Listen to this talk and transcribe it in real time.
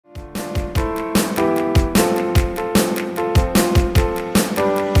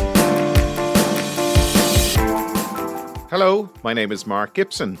Hello, my name is Mark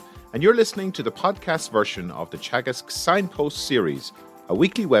Gibson, and you're listening to the podcast version of the Teagasc Signpost Series, a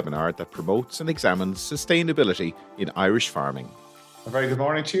weekly webinar that promotes and examines sustainability in Irish farming. A very good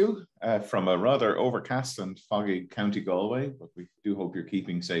morning to you from a rather overcast and foggy County Galway, but we do hope you're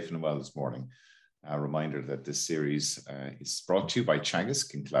keeping safe and well this morning. A reminder that this series is brought to you by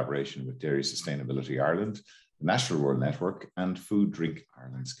Teagasc in collaboration with Dairy Sustainability Ireland, the National Rural Network, and Food Drink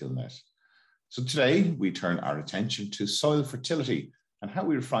Ireland Skillnet. So today we turn our attention to soil fertility and how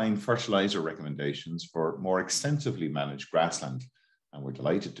we refine fertiliser recommendations for more extensively managed grassland. And we're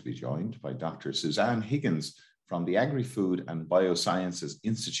delighted to be joined by Dr. Suzanne Higgins from the Agri-Food and Biosciences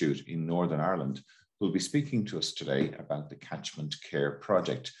Institute in Northern Ireland, who will be speaking to us today about the Catchment Care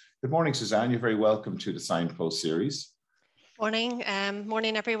Project. Good morning, Suzanne. You're very welcome to the Signpost series. Morning.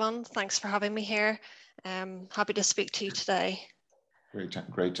 Morning, everyone. Thanks for having me here. Happy to speak to you today.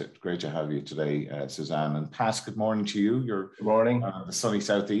 Great to have you today, Suzanne. And Pat, good morning to you. You're good morning. The sunny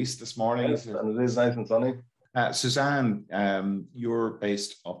southeast this morning. Yes, and it is nice and sunny. Suzanne, you're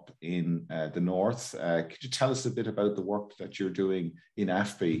based up in the north. Could you tell us a bit about the work that you're doing in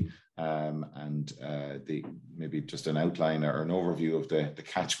AFBI and maybe just an outline or an overview of the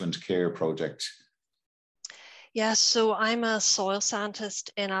Catchment Care Project? Yes, so I'm a soil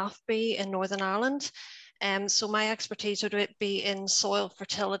scientist in AFBI in Northern Ireland. So my expertise would be in soil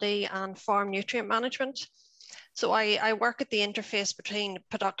fertility and farm nutrient management. So I work at the interface between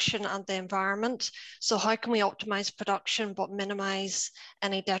production and the environment. So how can we optimize production but minimize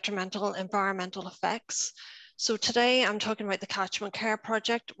any detrimental environmental effects? So today I'm talking about the Catchment Care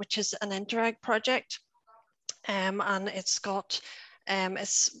Project, which is an Interreg project. And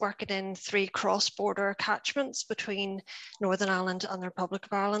it's working in 3 cross-border catchments between Northern Ireland and the Republic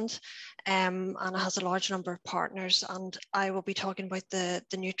of Ireland, and it has a large number of partners, and I will be talking about the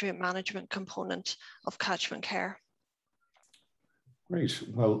nutrient management component of catchment care. Great.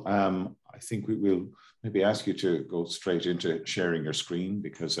 Well, I think we will maybe ask you to go straight into sharing your screen,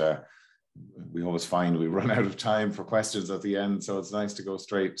 because we always find we run out of time for questions at the end, so it's nice to go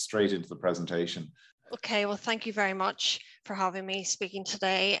straight into the presentation. Okay, well, thank you very much for having me speaking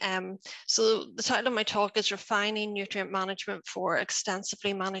today. So the title of my talk is Refining Nutrient Management for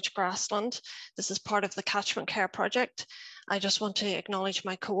Extensively Managed Grassland. This is part of the Catchment Care Project. I just want to acknowledge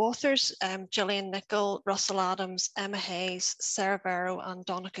my co-authors, Gillian Nicholl, Russell Adams, Emma Hayes, Sarah Barrow, and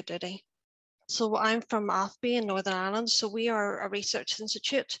Donica Doody. So I'm from AFBI in Northern Ireland. So we are a research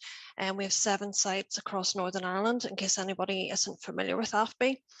institute, and we have 7 sites across Northern Ireland, in case anybody isn't familiar with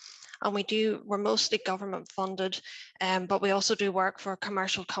AFBI. And we're mostly government funded, but we also do work for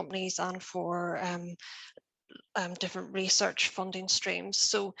commercial companies and for different research funding streams.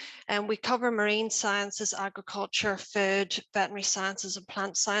 So we cover marine sciences, agriculture, food, veterinary sciences, and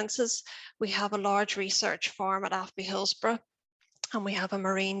plant sciences. We have a large research farm at AFBI Hillsborough, and we have a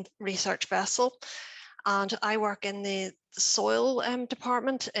marine research vessel. And I work in the soil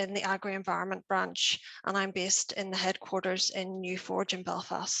department in the Agri-Environment branch, and I'm based in the headquarters in New Forge in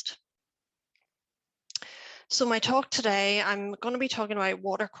Belfast. So my talk today, I'm going to be talking about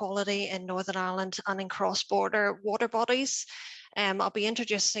water quality in Northern Ireland and in cross-border water bodies. I'll be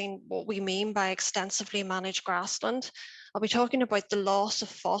introducing what we mean by extensively managed grassland. I'll be talking about the loss of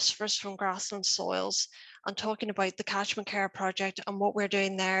phosphorus from grassland soils and talking about the Catchment Care Project and what we're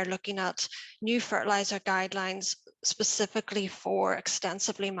doing there, looking at new fertiliser guidelines specifically for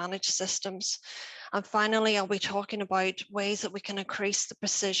extensively managed systems. And finally, I'll be talking about ways that we can increase the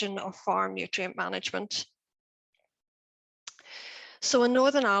precision of farm nutrient management. So in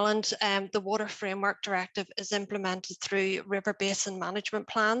Northern Ireland, the Water Framework Directive is implemented through river basin management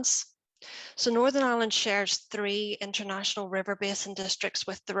plans. So Northern Ireland shares 3 international river basin districts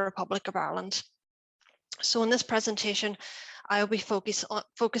with the Republic of Ireland. So in this presentation, I'll be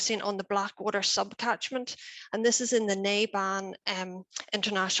focusing on the Blackwater subcatchment, and this is in the Naban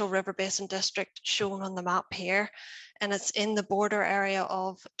International River Basin District shown on the map here, and it's in the border area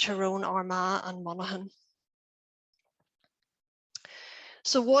of Tyrone, Armagh and Monaghan.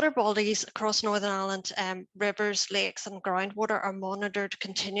 So water bodies across Northern Ireland, rivers, lakes and groundwater are monitored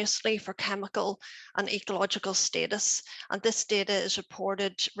continuously for chemical and ecological status, and this data is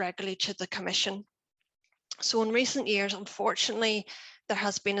reported regularly to the Commission. So in recent years, unfortunately, there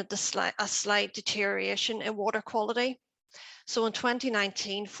has been a slight deterioration in water quality. So in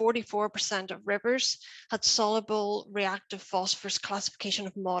 2019, 44% of rivers had soluble reactive phosphorus classification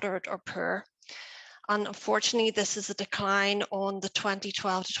of moderate or poor. And unfortunately, this is a decline on the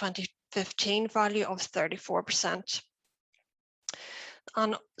 2012 to 2015 value of 34%.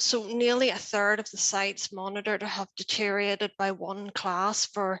 And so nearly a third of the sites monitored have deteriorated by one class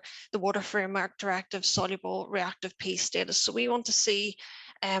for the Water Framework Directive soluble reactive P status. So we want to see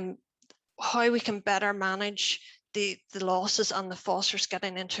how we can better manage the losses and the phosphorus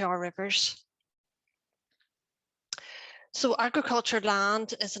getting into our rivers. So agriculture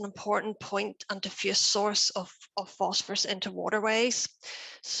land is an important point and diffuse source of phosphorus into waterways.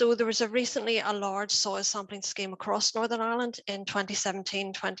 So there was recently a large soil sampling scheme across Northern Ireland in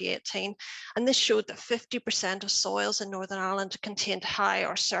 2017, 2018, and this showed that 50% of soils in Northern Ireland contained high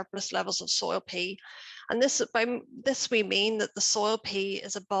or surplus levels of soil P. And by this we mean that the soil P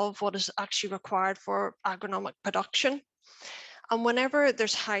is above what is actually required for agronomic production. And whenever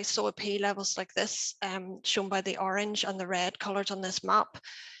there's high soil P levels like this, shown by the orange and the red colours on this map,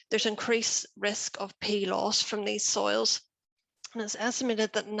 there's increased risk of P loss from these soils. And it's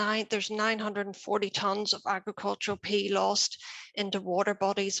estimated that there's 940 tonnes of agricultural P lost into water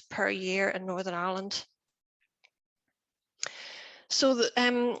bodies per year in Northern Ireland. So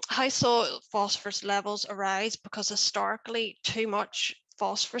the high soil phosphorus levels arise because historically too much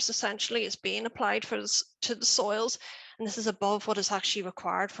phosphorus essentially is being applied to the soils, and this is above what is actually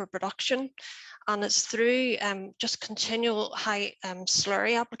required for production. And it's through just continual high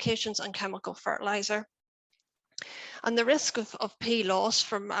slurry applications and chemical fertiliser. And the risk of P loss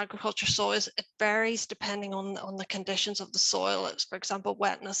from agriculture soils, it varies depending on the conditions of the soil. It's, for example,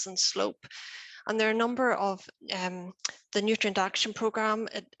 wetness and slope. And there are a number of the Nutrient Action Programme,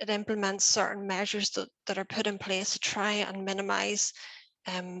 it implements certain measures that are put in place to try and minimise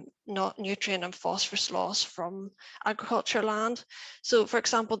not nutrient and phosphorus loss from agricultural land. So for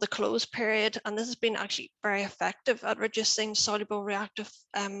example, the close period, and this has been actually very effective at reducing soluble reactive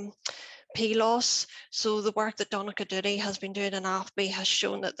P loss. So the work that Donncha Doody has been doing in AFBI has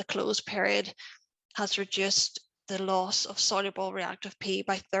shown that the close period has reduced the loss of soluble reactive P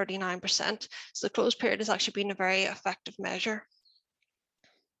by 39%. So the close period has actually been a very effective measure.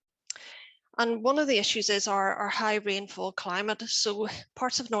 And one of the issues is our high rainfall climate. So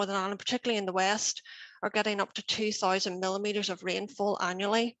parts of Northern Ireland, particularly in the west, are getting up to 2,000 millimetres of rainfall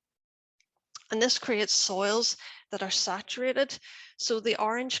annually. And this creates soils that are saturated. So the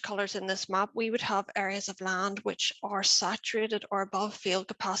orange colours in this map, we would have areas of land which are saturated or above field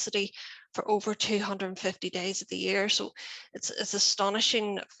capacity for over 250 days of the year. So it's an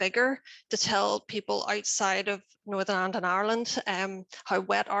astonishing figure to tell people outside of Northern Ireland and Ireland how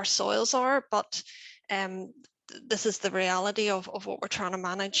wet our soils are, but this is the reality of what we're trying to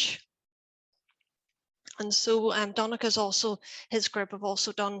manage. And so Donncha's also, his group have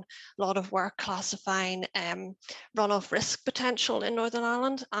also done a lot of work classifying runoff risk potential in Northern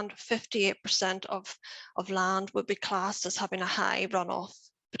Ireland, and 58% of land would be classed as having a high runoff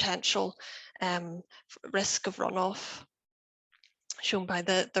potential, risk of runoff, shown by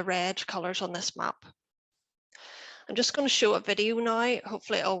the red colours on this map. I'm just going to show a video now,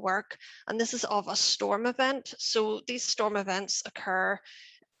 hopefully it'll work, and this is of a storm event. So these storm events occur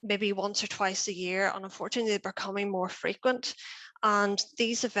maybe once or twice a year, and unfortunately they're becoming more frequent. And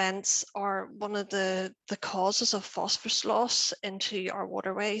these events are one of the causes of phosphorus loss into our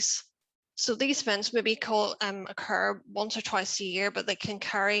waterways. So these events maybe occur once or twice a year, but they can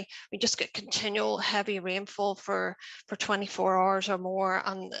carry, we just get continual heavy rainfall for 24 hours or more,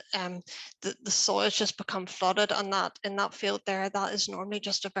 and the soils just become flooded, and that in that field there, that is normally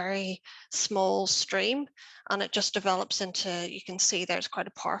just a very small stream, and it just develops into, you can see there's quite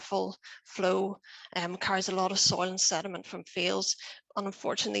a powerful flow, carries a lot of soil and sediment from fields, and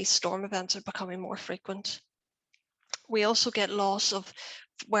unfortunately storm events are becoming more frequent. We also get loss of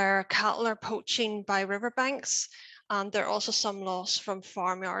where cattle are poaching by riverbanks, and there are also some loss from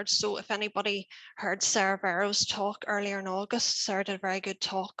farmyards. So if anybody heard Sarah Barrow's talk earlier in August, Sarah did a very good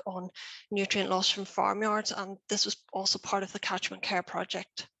talk on nutrient loss from farmyards, and this was also part of the Catchment Care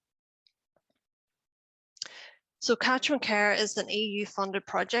project. So Catchment Care is an EU-funded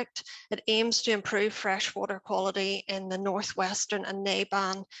project. It aims to improve freshwater quality in the northwestern and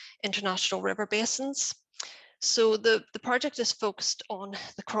Naban international river basins. So the project is focused on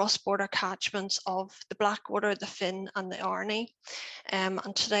the cross-border catchments of the Blackwater, the Finn and the Arnie. And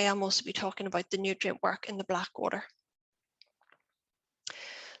today I'll mostly be talking about the nutrient work in the Blackwater.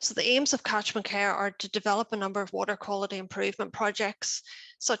 So the aims of Catchment Care are to develop a number of water quality improvement projects,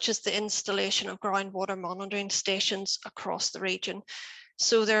 such as the installation of groundwater monitoring stations across the region.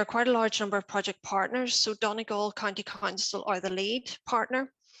 So there are quite a large number of project partners. So Donegal County Council are the lead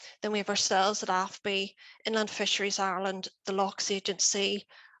partner. Then we have ourselves at AFBI, Inland Fisheries Ireland, the Lochs Agency,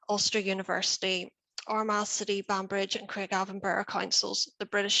 Ulster University, Armagh City, Banbridge and Craigavon Borough Councils, the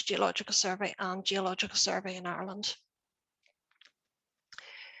British Geological Survey and Geological Survey in Ireland.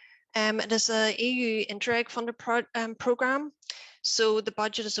 It is a EU Interreg funded programme. So the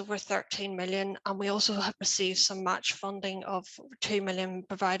budget is over 13 million, and we also have received some match funding of 2 million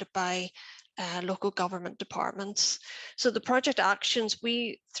provided by local government departments. So the project actions,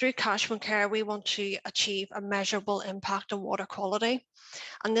 through catchment care, we want to achieve a measurable impact on water quality.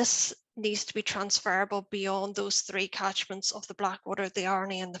 And this needs to be transferable beyond those 3 catchments of the Blackwater, the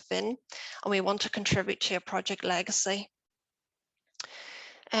Arney and the Finn. And we want to contribute to a project legacy.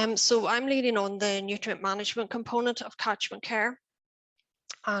 So I'm leading on the nutrient management component of catchment care.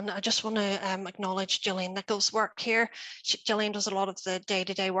 And I just want to acknowledge Gillian Nichols' work here. Gillian does a lot of the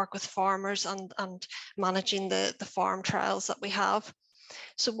day-to-day work with farmers and managing the farm trials that we have.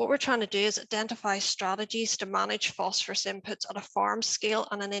 So what we're trying to do is identify strategies to manage phosphorus inputs at a farm scale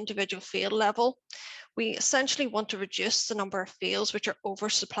and an individual field level. We essentially want to reduce the number of fields which are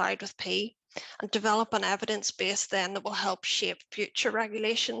oversupplied with P and develop an evidence base then that will help shape future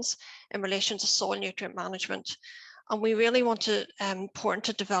regulations in relation to soil nutrient management. And we really want to important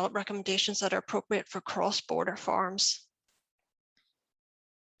to develop recommendations that are appropriate for cross-border farms.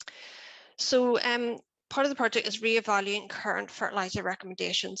 So part of the project is reevaluating current fertiliser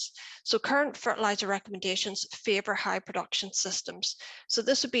recommendations. So current fertiliser recommendations favour high production systems. So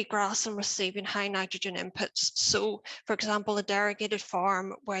this would be grassland receiving high nitrogen inputs. So for example, a derogated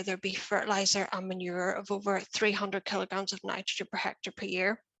farm where there'd be fertiliser and manure of over 300 kilograms of nitrogen per hectare per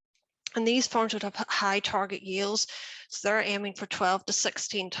year. And these farms would have high target yields. So they're aiming for 12 to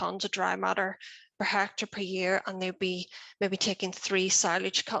 16 tonnes of dry matter per hectare per year, and they'd be maybe taking 3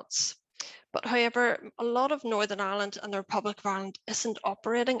 silage cuts. But however, a lot of Northern Ireland and the Republic of Ireland isn't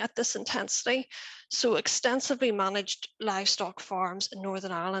operating at this intensity. So extensively managed livestock farms in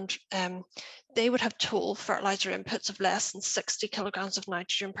Northern Ireland, they would have total fertiliser inputs of less than 60 kilograms of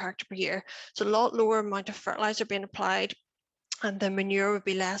nitrogen per hectare per year. So a lot lower amount of fertiliser being applied, and the manure would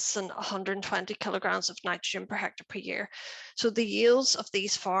be less than 120 kilograms of nitrogen per hectare per year. So the yields of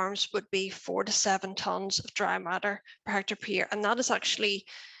these farms would be 4 to 7 tonnes of dry matter per hectare per year. And that is actually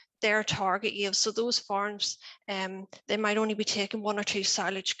their target yield. So those farms, they might only be taking 1 or 2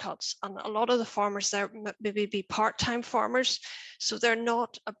 silage cuts. And a lot of the farmers there maybe be part-time farmers. So they're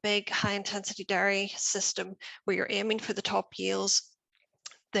not a big high intensity dairy system where you're aiming for the top yields.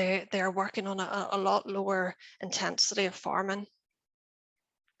 They're working on a lot lower intensity of farming.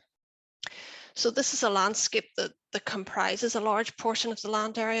 So this is a landscape that comprises a large portion of the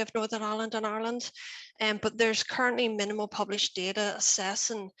land area of Northern Ireland and Ireland, but there's currently minimal published data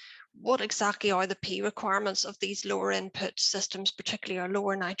assessing what exactly are the P requirements of these lower input systems, particularly our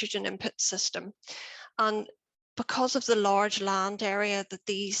lower nitrogen input system. And because of the large land area that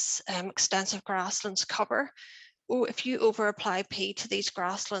these extensive grasslands cover, if you over apply P to these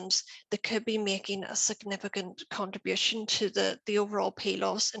grasslands, they could be making a significant contribution to the overall P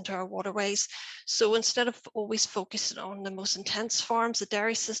loss into our waterways. So instead of always focusing on the most intense farms, the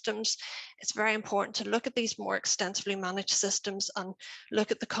dairy systems, it's very important to look at these more extensively managed systems and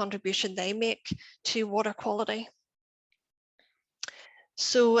look at the contribution they make to water quality.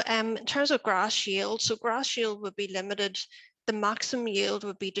 So in terms of grass yield, so grass yield would be limited. The maximum yield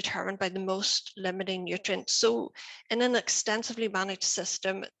would be determined by the most limiting nutrient. So in an extensively managed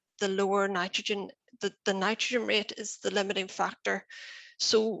system, the lower nitrogen, the nitrogen rate is the limiting factor.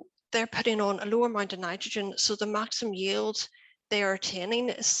 So they're putting on a lower amount of nitrogen. So the maximum yield they are attaining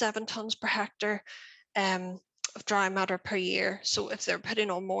is 7 tonnes per hectare of dry matter per year. So if they're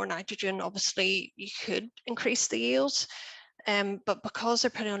putting on more nitrogen, obviously you could increase the yields. But because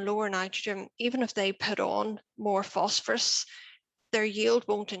they're putting on lower nitrogen, even if they put on more phosphorus, their yield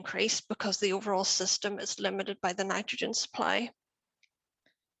won't increase because the overall system is limited by the nitrogen supply.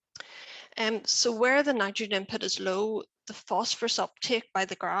 So where the nitrogen input is low, the phosphorus uptake by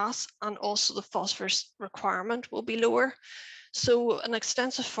the grass and also the phosphorus requirement will be lower. So an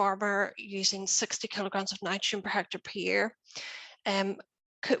extensive farmer using 60 kilograms of nitrogen per hectare per year,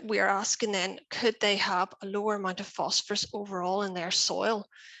 we are asking then, could they have a lower amount of phosphorus overall in their soil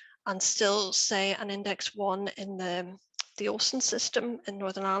and still say an index 1 in the Olsen system in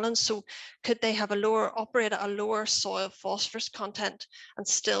Northern Ireland? So could they have operate at a lower soil phosphorus content and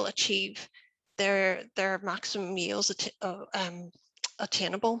still achieve their maximum yields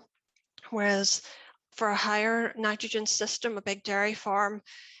attainable? Whereas for a higher nitrogen system, a big dairy farm,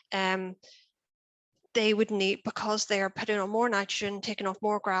 they would need, because they are putting on more nitrogen, taking off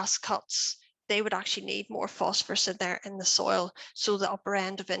more grass cuts, they would actually need more phosphorus in the soil. So the upper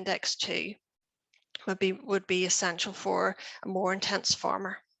end of index 2 would be essential for a more intense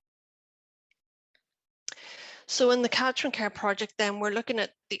farmer. So in the catchment care project, then we're looking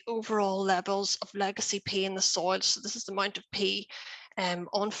at the overall levels of legacy P in the soil. So this is the amount of P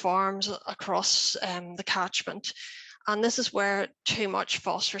on farms across the catchment. And this is where too much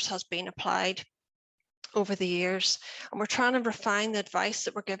phosphorus has been applied over the years, and we're trying to refine the advice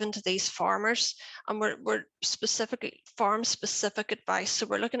that we're giving to these farmers, and we're specifically farm specific advice. So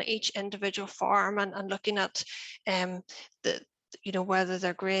we're looking at each individual farm and looking at the whether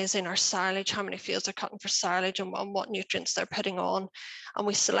they're grazing or silage, how many fields they're cutting for silage, and what nutrients they're putting on. And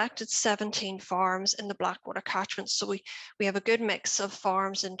we selected 17 farms in the Blackwater catchment, so we have a good mix of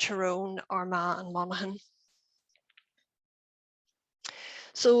farms in Tyrone, Armagh and Monaghan.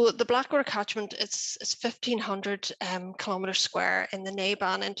 So the Blackwater catchment is 1,500 kilometres square in the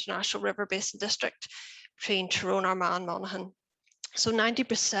Naban International River Basin District between Tyrone, Armagh and Monaghan. So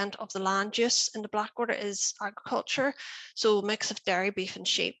 90% of the land use in the Blackwater is agriculture, so a mix of dairy, beef and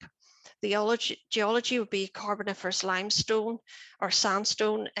sheep. The geology would be Carboniferous limestone or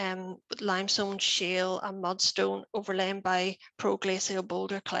sandstone, with limestone, shale and mudstone overlain by proglacial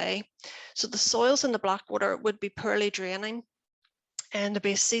boulder clay. So the soils in the Blackwater would be poorly draining, and there'll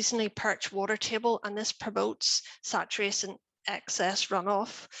be a seasonally perched water table, and this promotes saturation excess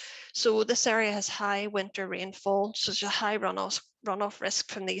runoff. So this area has high winter rainfall, so there's a high runoff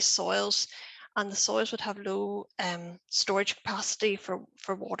risk from these soils, and the soils would have low storage capacity for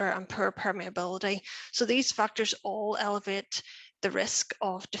water and poor permeability. So these factors all elevate the risk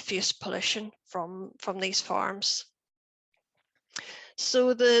of diffuse pollution from these farms.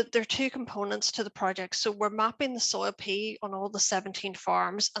 So there are two components to the project. So we're mapping the soil P on all the 17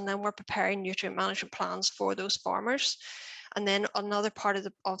 farms, and then we're preparing nutrient management plans for those farmers. And then another part of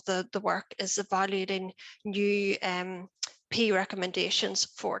the work is evaluating new P recommendations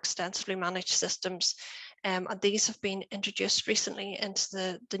for extensively managed systems. And these have been introduced recently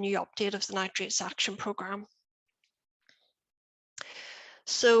into the new update of the Nitrates Action Programme.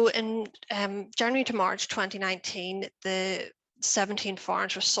 So in January to March 2019, the 17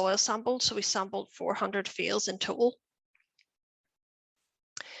 farms were soil sampled, so we sampled 400 fields in total.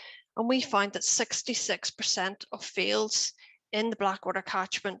 And we found that 66% of fields in the Blackwater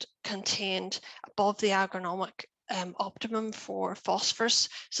catchment contained above the agronomic optimum for phosphorus.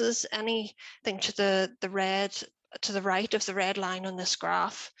 So this is anything to the right of the red line on this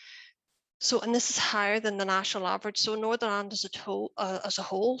graph. So, and this is higher than the national average. So Northern Ireland as a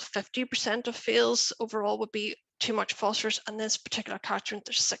whole, 50% of fields overall would be too much phosphorus, and this particular catchment,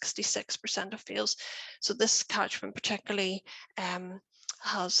 there's 66% of fields. So this catchment particularly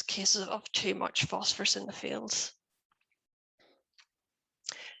has cases of too much phosphorus in the fields.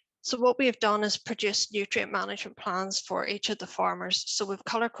 So what we have done is produce nutrient management plans for each of the farmers. So we've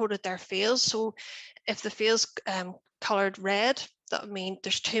color coded their fields. So if the field's colored red, that would mean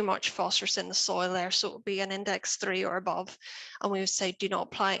there's too much phosphorus in the soil there. So it would be an index 3 or above. And we would say, do not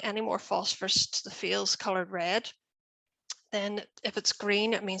apply any more phosphorus to the fields colored red. Then if it's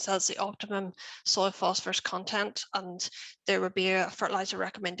green, it means that's the optimum soil phosphorus content, and there would be a fertiliser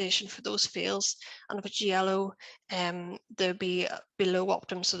recommendation for those fields. And if it's yellow, there'd be below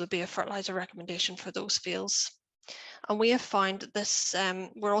optimum, so there'd be a fertiliser recommendation for those fields. And we have found this,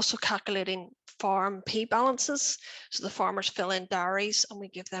 we're also calculating farm P balances. So the farmers fill in diaries and we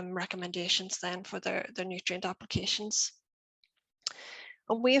give them recommendations then for their nutrient applications.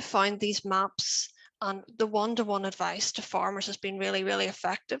 And we have found these maps and the one-to-one advice to farmers has been really, really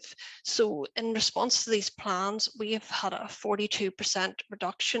effective. So in response to these plans, we have had a 42%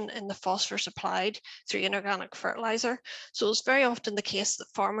 reduction in the phosphorus applied through inorganic fertiliser. So it's very often the case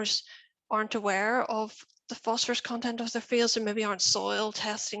that farmers aren't aware of the phosphorus content of their fields, and maybe aren't soil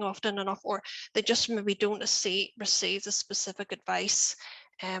testing often enough, or they just maybe don't receive the specific advice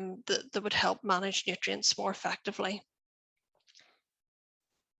that would help manage nutrients more effectively.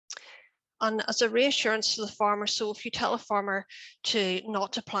 And as a reassurance to the farmer, so if you tell a farmer to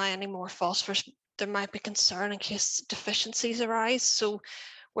not apply any more phosphorus, there might be concern in case deficiencies arise. So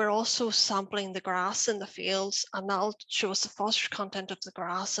we're also sampling the grass in the fields, and that'll show us the phosphorus content of the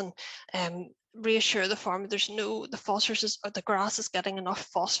grass, and reassure the farmer the phosphorus or the grass is getting enough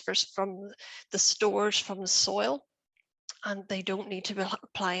phosphorus from the stores from the soil, and they don't need to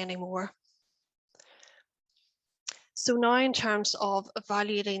apply any more. So now in terms of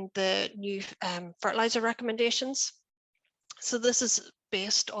evaluating the new fertiliser recommendations, so this is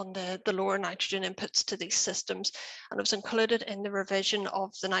based on the lower nitrogen inputs to these systems, and it was included in the revision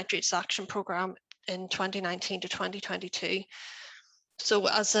of the Nitrates Action Programme in 2019 to 2022. So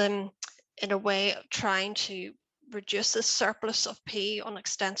as in a way of trying to reduce the surplus of P on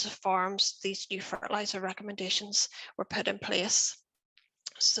extensive farms, these new fertiliser recommendations were put in place.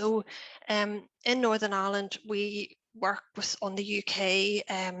 So in Northern Ireland, we work on the UK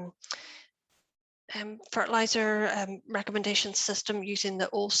fertiliser recommendation system using the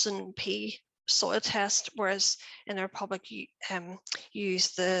Olsen P soil test, whereas in the Republic you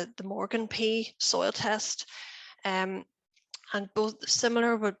use the Morgan P soil test. And both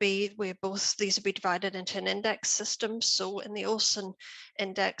similar would be, these would be divided into an index system. So in the Olsen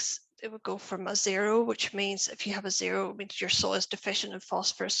index, it would go from a 0, which means if you have a 0, it means your soil is deficient in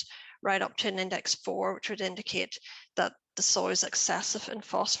phosphorus, right up to an index 4, which would indicate that the soil is excessive in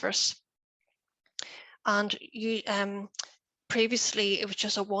phosphorus. And you previously it was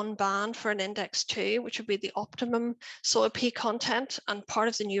just a 1 band for an index 2, which would be the optimum soil P content. And part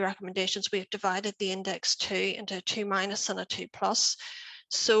of the new recommendations, we've divided the index 2 into a 2- and a 2+.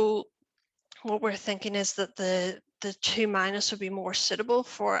 So what we're thinking is that the 2- would be more suitable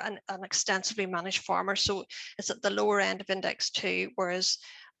for an extensively managed farmer. So it's at the lower end of index 2, whereas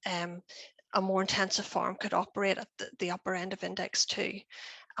a more intensive farm could operate at the upper end of index 2.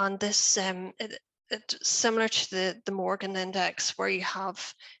 And this it's similar to the Morgan index, where you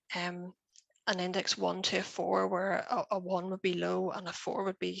have an index 1 to a 4, where a 1 would be low and a 4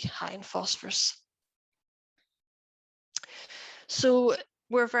 would be high in phosphorus. So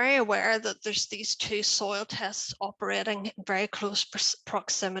we're very aware that there's these 2 soil tests operating in very close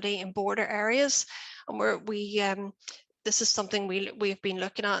proximity in border areas, and this is something we've been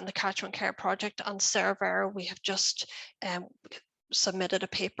looking at in the Catchment Care Project, and Sarah Vera, we have just submitted a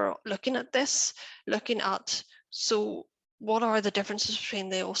paper looking at this, so what are the differences between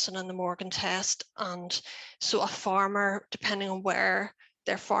the Olsen and the Morgan test. And so a farmer, depending on where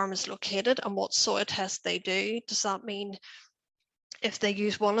their farm is located and what soil test they do, does that mean if they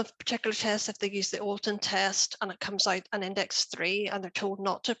use one of the particular tests, if they use the Olsen test and it comes out an index 3 and they're told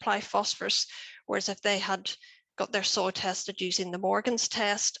not to apply phosphorus, whereas if they had got their soil tested using the Morgan's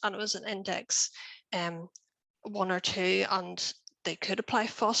test and it was an index 1 or 2 and they could apply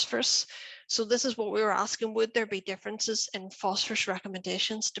phosphorus. So this is what we were asking, would there be differences in phosphorus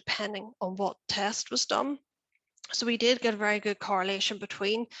recommendations depending on what test was done? So we did get a very good correlation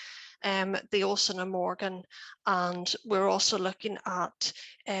between the Olsen and Morgan, and we're also looking at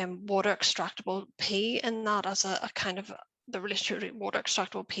water extractable P in that as a kind of the relationship water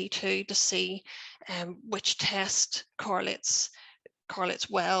extractable P2 to see which test correlates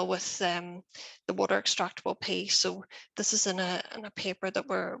well with the water extractable P. So this is in a paper that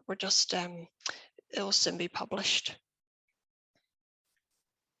we're just it will soon be published.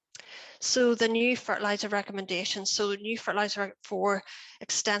 So the new fertiliser recommendations, so the new fertiliser for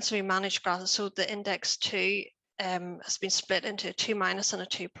extensively managed grasses, so the index 2 has been split into a 2- and a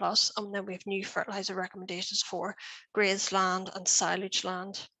 2+, and then we have new fertiliser recommendations for grassland and silage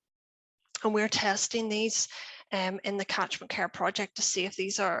land. And we're testing these in the Catchment Care Project to see if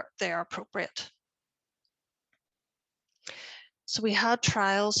they are appropriate. So we have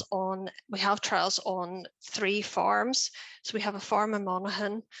trials on 3 farms. So we have a farm in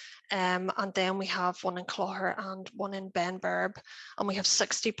Monaghan, and then we have one in Clogher and one in Benburb, and we have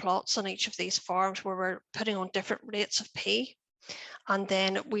 60 plots on each of these farms where we're putting on different rates of P, and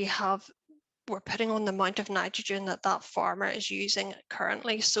then we're putting on the amount of nitrogen that farmer is using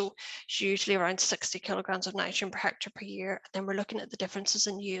currently. So it's usually around 60 kilograms of nitrogen per hectare per year. And then we're looking at the differences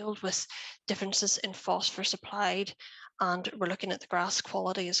in yield with differences in phosphorus applied, and we're looking at the grass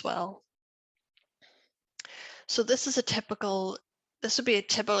quality as well. So this would be a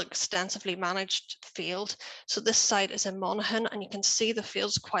typical extensively managed field. So this site is in Monaghan, and you can see the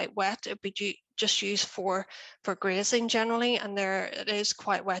field's quite wet. It would be just used for grazing generally, and there it is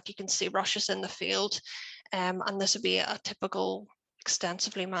quite wet. You can see rushes in the field, and this would be a typical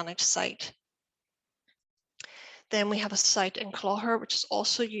extensively managed site. Then we have a site in Clogher, which is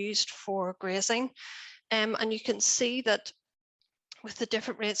also used for grazing, and you can see that with the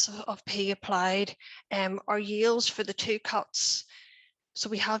different rates of P applied, our yields for the 2 cuts. So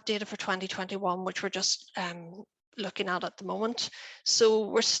we have data for 2021, which we're just looking at the moment. So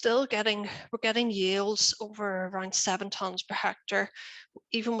we're getting yields over around 7 tonnes per hectare,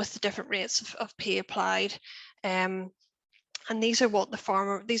 even with the different rates of P applied. And these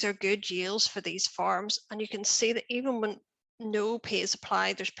are good yields for these farms. And you can see that even when no P is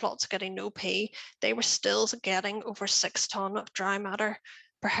applied, there's plots getting no P, they were still getting over 6 tonne of dry matter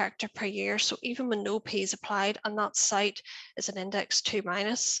per hectare per year. So even when no P is applied, and that site is an index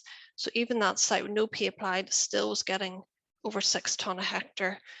 2-, so even that site with no P applied still was getting over 6 tonne a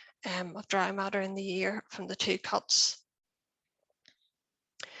hectare of dry matter in the year from the 2 cuts.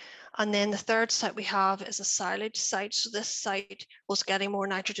 And then the third site we have is a silage site. So this site was getting more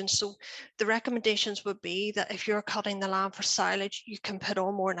nitrogen. So the recommendations would be that if you're cutting the land for silage, you can put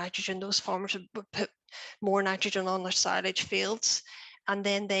on more nitrogen. Those farmers would put more nitrogen on their silage fields. and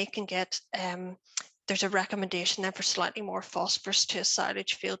then they can get, there's a recommendation then for slightly more phosphorus to a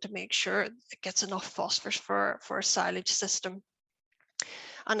silage field to make sure it gets enough phosphorus for a silage system.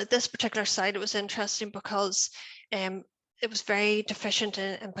 And at this particular site, it was interesting because it was very deficient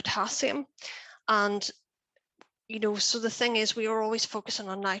in potassium. And, you know, so the thing is, we were always focusing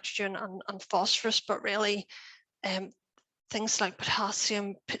on nitrogen and phosphorus, but really things like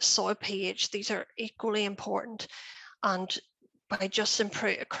potassium, soil pH, these are equally important. And by just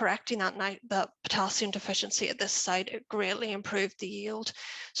correcting that potassium deficiency at this site, it greatly improved the yield.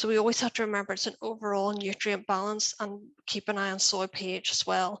 So we always have to remember it's an overall nutrient balance, and keep an eye on soil pH as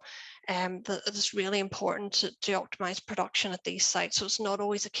well. That is really important to optimize production at these sites. So it's not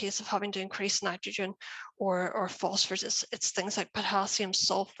always a case of having to increase nitrogen or phosphorus. It's things like potassium,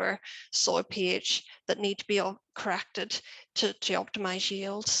 sulfur, soil pH that need to be corrected to optimize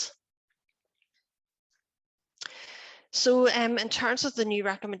yields. So in terms of the new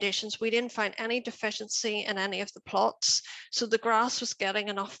recommendations, we didn't find any deficiency in any of the plots. So the grass was getting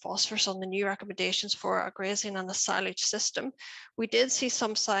enough phosphorus on the new recommendations for a grazing and a silage system. We did see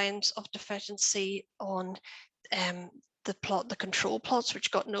some signs of deficiency on the control plots,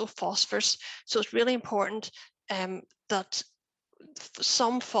 which got no phosphorus. So it's really important that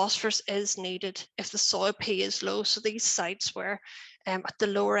some phosphorus is needed if the soil P is low. So these sites were at the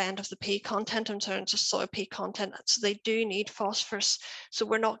lower end of the P content in terms of soil P content, so they do need phosphorus. So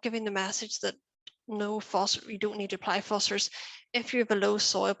we're not giving the message that no phosphorus, you don't need to apply phosphorus. If you have a low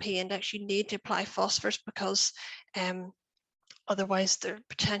soil P index, you need to apply phosphorus, because otherwise there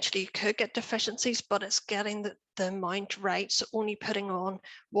potentially could get deficiencies, but it's getting the amount right. So only putting on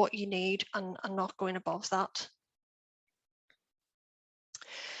what you need and not going above that.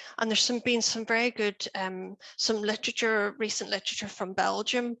 And there's been some very good, some literature, recent literature from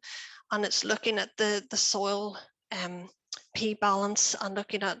Belgium, and it's looking at the soil P balance, and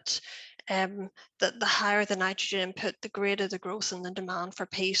looking at the higher the nitrogen input, the greater the growth and the demand for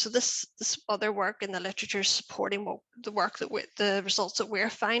P. So this other work in the literature is supporting the results that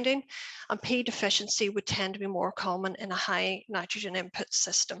we're finding, and P deficiency would tend to be more common in a high nitrogen input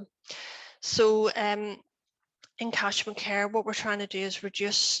system. So in catchment care, what we're trying to do is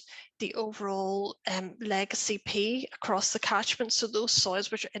reduce the overall legacy P across the catchment. So those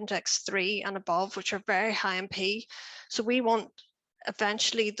soils which are index 3 and above, which are very high in P. So we want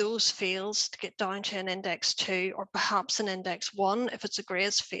eventually those fields to get down to an index 2 or perhaps an index 1 if it's a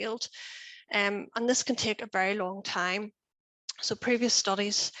grazed field. And this can take a very long time. So previous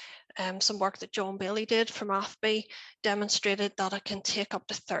studies, some work that John Bailey did from AFBI, demonstrated that it can take up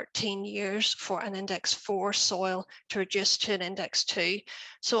to 13 years for an index 4 soil to reduce to an index 2.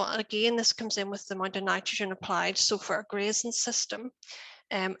 So again, this comes in with the amount of nitrogen applied. So for a grazing system,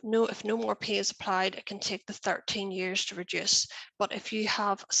 if no more P is applied, it can take the 13 years to reduce. But if you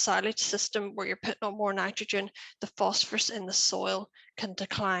have a silage system where you're putting on more nitrogen, the phosphorus in the soil can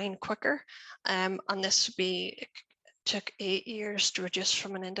decline quicker. And this took 8 years to reduce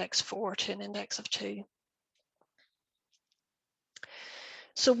from an index 4 to an index of 2.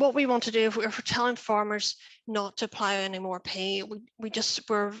 So what we want to do, if we're telling farmers not to apply any more P,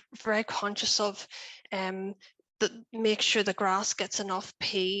 we're very conscious of make sure the grass gets enough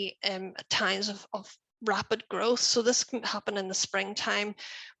P at times of rapid growth. So this can happen in the springtime,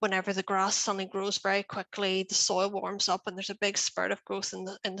 whenever the grass suddenly grows very quickly, the soil warms up, and there's a big spurt of growth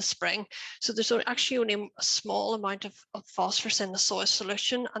in the spring. So there's actually only a small amount of phosphorus in the soil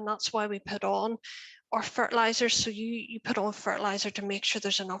solution, and that's why we put on our fertilizer. So you put on fertilizer to make sure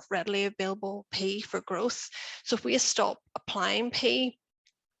there's enough readily available P for growth. So if we stop applying P,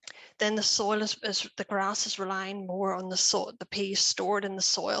 then the soil the grass is relying more on the P stored in the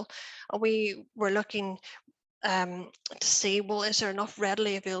soil. And we were looking to see, well, is there enough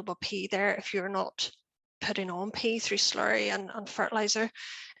readily available P there if you're not putting on P through slurry and fertilizer?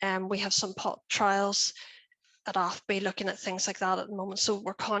 We have some pot trials at AFBI looking at things like that at the moment. So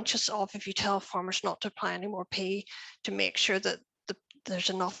we're conscious of, if you tell farmers not to apply any more P, to make sure that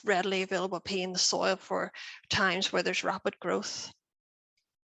there's enough readily available P in the soil for times where there's rapid growth.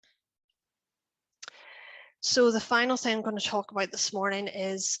 So the final thing I'm going to talk about this morning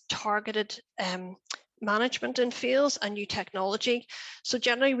is targeted management in fields and new technology. So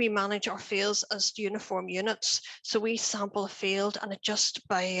generally we manage our fields as uniform units. So we sample a field, and it just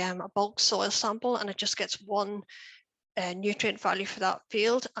by a bulk soil sample, and it just gets one nutrient value for that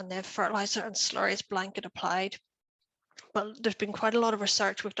field, and then fertilizer and slurry is blanket applied. But there's been quite a lot of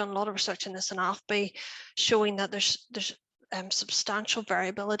research. We've done a lot of research in this in AFBI, showing that there's substantial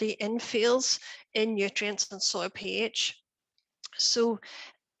variability in fields, in nutrients and soil pH. So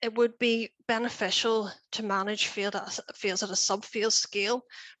it would be beneficial to manage fields at a subfield scale,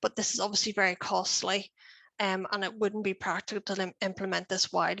 but this is obviously very costly, and it wouldn't be practical to implement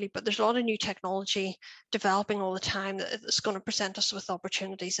this widely. But there's a lot of new technology developing all the time that is going to present us with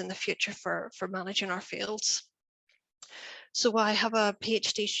opportunities in the future for managing our fields. So I have a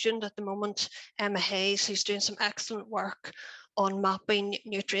PhD student at the moment, Emma Hayes, who's doing some excellent work on mapping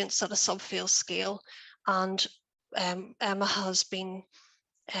nutrients at a subfield scale. And Emma has been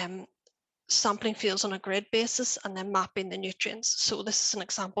sampling fields on a grid basis and then mapping the nutrients. So this is an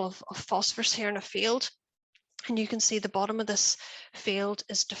example of phosphorus here in a field. And you can see the bottom of this field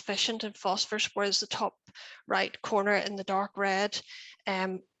is deficient in phosphorus, whereas the top right corner in the dark red,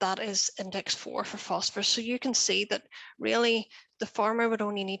 that is index 4 for phosphorus. So you can see that really the farmer would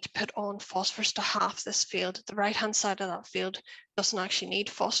only need to put on phosphorus to half this field. The right-hand side of that field doesn't actually need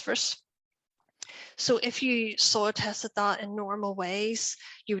phosphorus. So if you soil tested that in normal ways,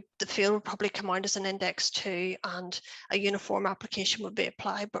 the field would probably come out as an index 2 and a uniform application would be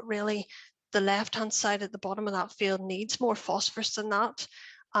applied. But really, the left-hand side at the bottom of that field needs more phosphorus than that.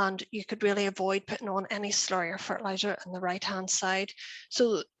 And you could really avoid putting on any slurry or fertilizer on the right-hand side.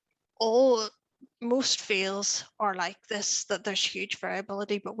 So most fields are like this, that there's huge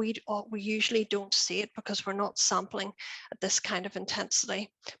variability, but we usually don't see it because we're not sampling at this kind of intensity.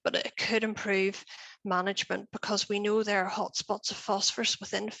 But it could improve management because we know there are hotspots of phosphorus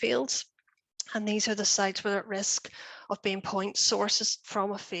within fields. And these are the sites where they're at risk of being point sources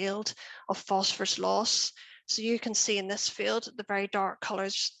from a field of phosphorus loss. So you can see in this field, the very dark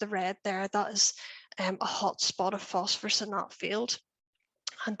colors, the red there, that is a hot spot of phosphorus in that field.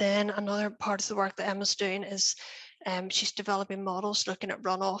 And then another part of the work that Emma's doing is she's developing models looking at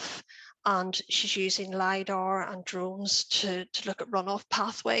runoff, and she's using LiDAR and drones to look at runoff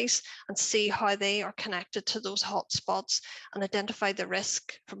pathways and see how they are connected to those hotspots and identify the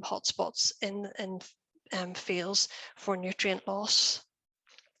risk from hotspots in fields for nutrient loss.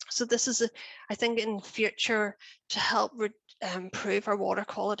 So this is, I think, in future to help improve our water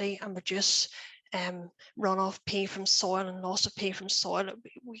quality and reduce runoff P from soil and loss of P from soil.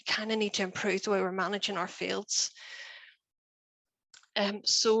 We kind of need to improve the way we're managing our fields.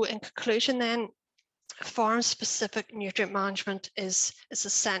 So in conclusion then, farm-specific nutrient management is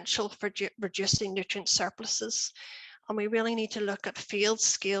essential for reducing nutrient surpluses. And we really need to look at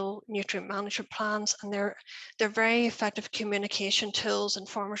field-scale nutrient management plans, and they're very effective communication tools, and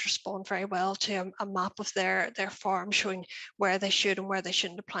farmers respond very well to a map of their farm showing where they should and where they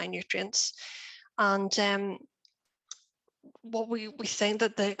shouldn't apply nutrients. And what we think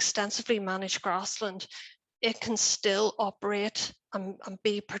that the extensively managed grassland, it can still operate and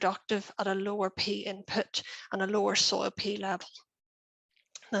be productive at a lower P input and a lower soil P level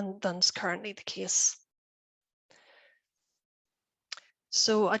than is currently the case.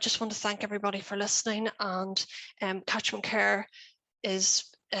 So I just want to thank everybody for listening, and catchment care is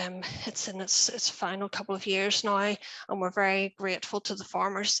it's in its final couple of years now, and we're very grateful to the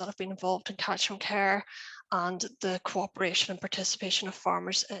farmers that have been involved in catchment care and the cooperation and participation of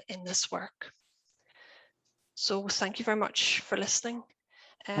farmers in this work. So thank you very much for listening.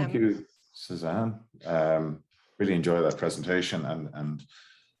 Thank you, Suzanne. Really enjoyed that presentation, and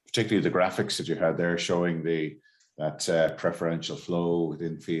particularly the graphics that you had there showing that preferential flow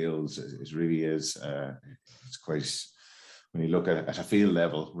within fields. It really is, it's quite, when you look at a field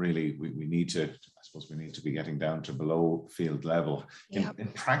level, really, we need to, I suppose we need to be getting down to below field level.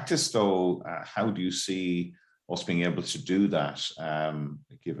 In practice though, how do you see us being able to do that,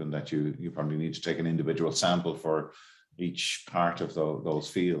 given that you probably need to take an individual sample for each part of those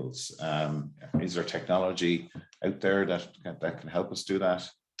fields? Is there technology out there that can help us do that?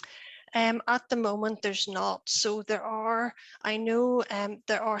 At the moment, there's not. So I know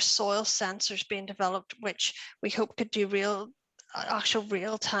there are soil sensors being developed, which we hope could do actual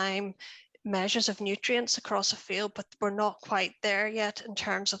real-time measures of nutrients across a field, but we're not quite there yet in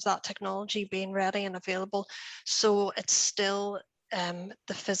terms of that technology being ready and available. So it's still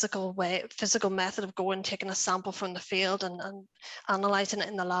the physical method of going, taking a sample from the field and analysing it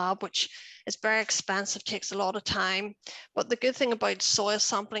in the lab, which is very expensive, takes a lot of time. But the good thing about soil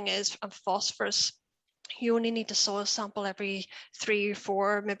sampling is, and phosphorus, you only need to soil sample every 3 or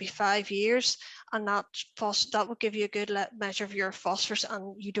 4, maybe 5 years, and that will give you a good measure of your phosphorus,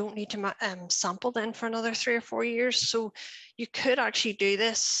 and you don't need to sample then for another 3 or 4 years. So you could actually do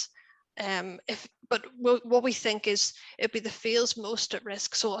this. But what we think is it'd be the fields most at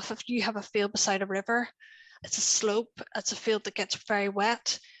risk. So if you have a field beside a river, it's a slope, it's a field that gets very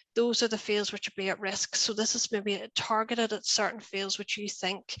wet, those are the fields which would be at risk. So this is maybe targeted at certain fields which you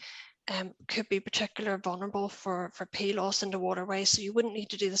think could be particularly vulnerable for pea loss in the waterway. So you wouldn't need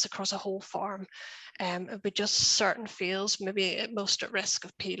to do this across a whole farm. It would be just certain fields, maybe at most at risk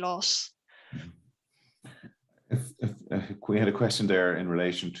of pea loss. If we had a question there in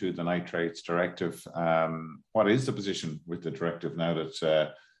relation to the nitrates directive, what is the position with the directive now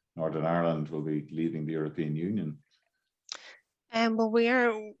that Northern Ireland will be leaving the European Union? Well,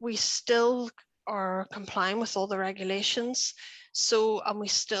 we still are complying with all the regulations. So, and we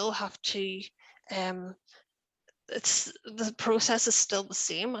still have to, the process is still the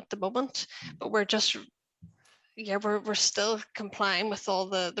same at the moment, but we're just, yeah, we're still complying with all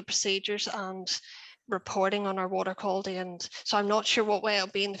the procedures and reporting on our water quality. And so I'm not sure what way it'll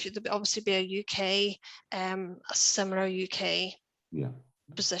be in the future. There'll obviously be a UK, a similar UK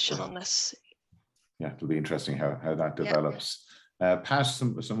position on this. Yeah, it'll be interesting how that develops. Pat,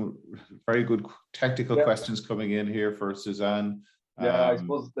 some very good technical questions coming in here for Suzanne. Yeah, I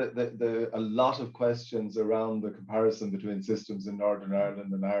suppose a lot of questions around the comparison between systems in Northern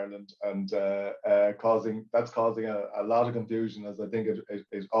Ireland and Ireland, and causing a lot of confusion, as I think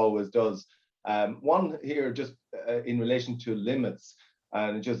it always does. One here, just in relation to limits,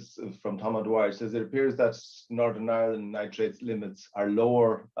 and just from Tom O'Dwyer, says it appears that Northern Ireland nitrates limits are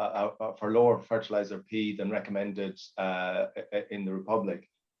lower for lower fertiliser P than recommended in the Republic.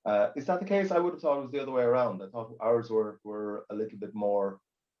 Is that the case? I would have thought it was the other way around. I thought ours were a little bit more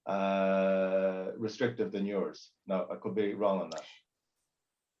restrictive than yours. No, I could be wrong on that.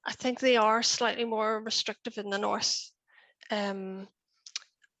 I think they are slightly more restrictive in the north.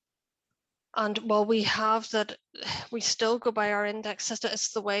 And while we have that, we still go by our index system.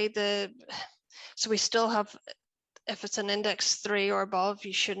 It's the way so we still have, if it's an index 3 or above,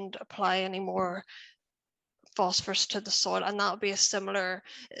 you shouldn't apply any more phosphorus to the soil, and that'll be a similar,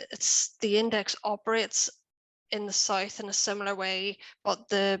 the index operates in the south in a similar way, but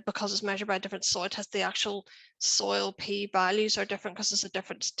because it's measured by a different soil test, the actual soil P values are different because it's a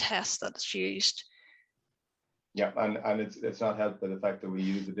different test that's used. Yeah, and it's not helped by the fact that we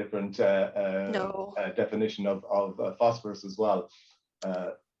use a different definition of phosphorus as well.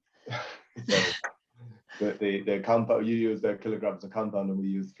 So the compound, you use the kilograms of compound and we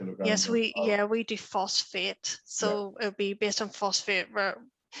use kilograms. Yes, we do phosphate, so it'll be based on phosphate.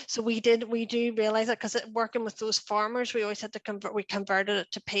 So we do realize that, because working with those farmers, we always had to we converted it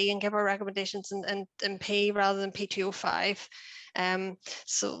to P and give our recommendations in P rather than P205.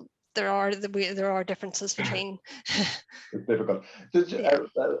 So there are differences between. It's difficult.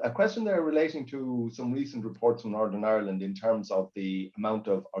 A question there relating to some recent reports from Northern Ireland in terms of the amount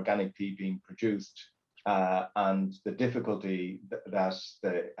of organic P being produced and the difficulty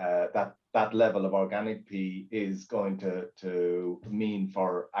that that level of organic P is going to mean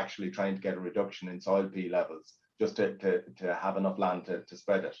for actually trying to get a reduction in soil P levels, just to have enough land to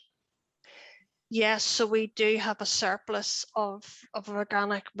spread it. Yes, so we do have a surplus of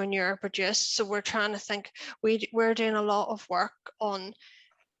organic manure produced. So we're trying to think, we're doing a lot of work on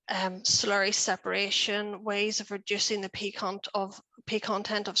slurry separation, ways of reducing the P content of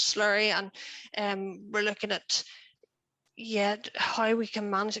slurry, and we're looking at how we can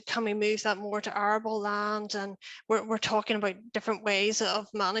manage it. Can we move that more to arable land? And we're talking about different ways of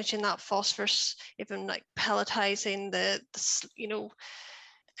managing that phosphorus, even like pelletizing the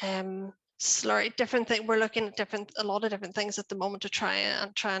slurry, different thing. We're looking at a lot of different things at the moment to try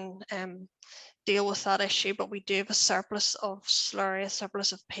and deal with that issue, but we do have a surplus of slurry, a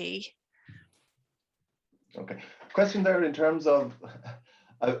surplus of P. Okay, question there in terms of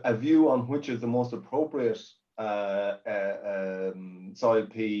a view on which is the most appropriate soil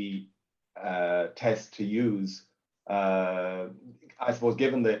P test to use. I suppose,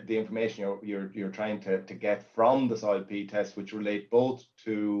 given the information you're trying to get from the soil P test, which relate both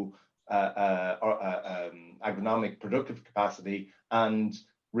to agronomic productive capacity and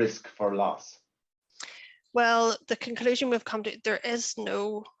risk for loss. Well, the conclusion we've come to, there is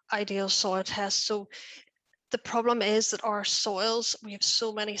no ideal soil test. So the problem is that our soils, we have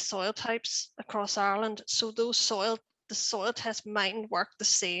so many soil types across Ireland. So the soil test mightn't work the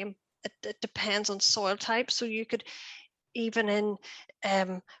same. It depends on soil type. So you could, even in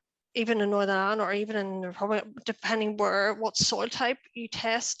Northern Ireland or even in the Republic, depending what soil type you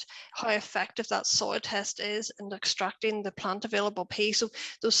test, how effective that soil test is in extracting the plant available P. So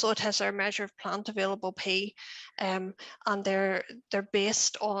those soil tests are a measure of plant available P, and they're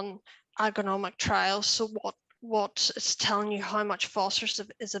based on agronomic trials. So what is telling you how much phosphorus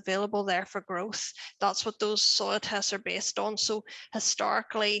is available there for growth. That's what those soil tests are based on. So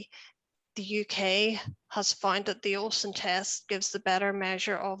historically, the UK has found that the Olsen test gives the better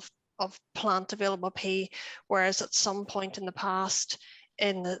measure of plant available P, whereas at some point in the past,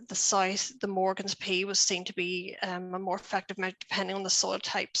 in the south, the Morgan's P was seen to be a more effective measure depending on the soil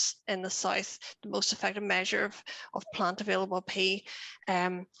types in the south, the most effective measure of plant available P.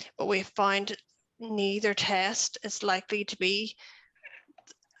 But we found neither test is likely to be,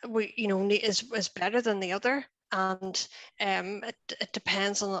 is better than the other. And it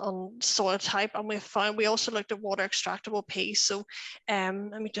depends on soil type. And we also looked at water extractable P. So let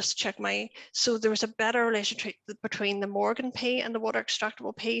me just check so there was a better relationship between the Morgan P and the water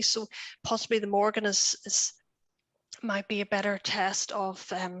extractable P. So possibly the Morgan might be a better test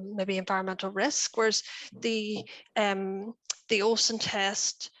of maybe environmental risk, whereas the Olsen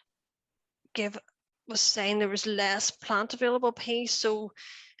test was saying there was less plant available P. So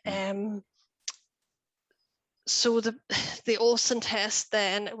so the Olsen test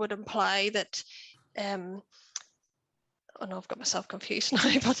then would imply that, oh no, I've got myself confused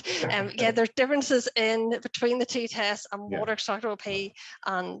now, but yeah, there's differences between the two tests and water extractable P,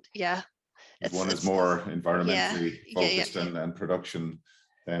 and yeah. One is more environmentally focused and production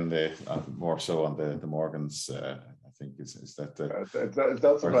than the more so on the Morgans. I think is that it's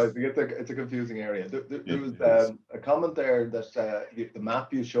not surprising. It's a confusing area. There was a comment there that the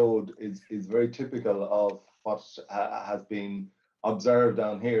map you showed is very typical of what has been observed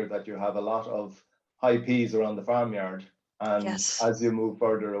down here, that you have a lot of high Ps around the farmyard, and as you move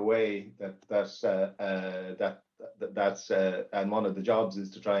further away, that's and one of the jobs is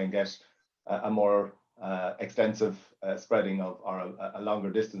to try and get a more extensive spreading of, or a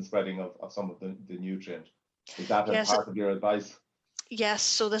longer distance spreading of some of the nutrient. Is that a part of your advice? Yes,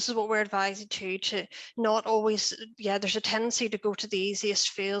 so this is what we're advising to not always, there's a tendency to go to the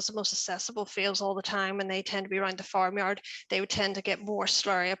easiest fields, the most accessible fields all the time, and they tend to be around the farmyard. They would tend to get more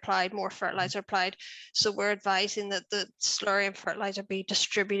slurry applied, more fertilizer applied. So we're advising that the slurry and fertilizer be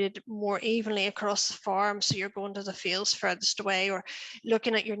distributed more evenly across the farm. So you're going to the fields furthest away, or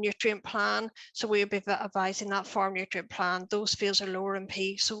looking at your nutrient plan. So we would be advising that farm nutrient plan. Those fields are lower in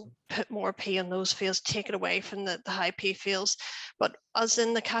P, so put more P on those fields, take it away from the high P fields. But as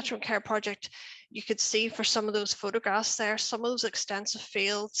in the catchment care project, you could see for some of those photographs there, some of those extensive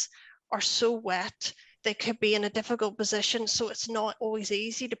fields are so wet, they could be in a difficult position. So it's not always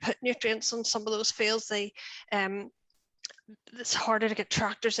easy to put nutrients on some of those fields. It's harder to get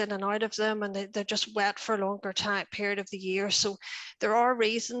tractors in and out of them, and they're just wet for a longer period of the year. So there are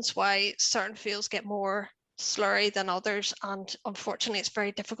reasons why certain fields get more slurry than others, and unfortunately it's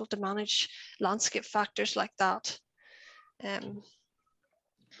very difficult to manage landscape factors like that.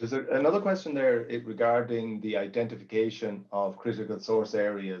 There's another question there regarding the identification of critical source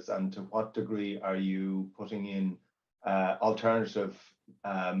areas, and to what degree are you putting in alternative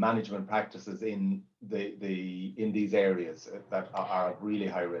management practices in these areas that are really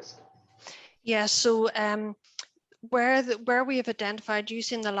high risk? Yeah, so where we have identified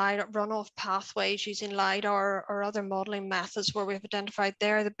using the LiDAR runoff pathways, using LiDAR or other modelling methods, where we've identified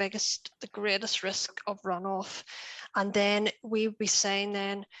they're the greatest risk of runoff. And then we would be saying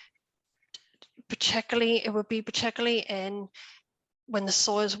then, it would be particularly in when the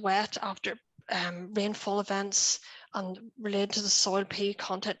soil is wet after rainfall events and related to the soil P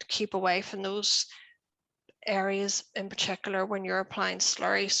content, to keep away from those areas in particular when you're applying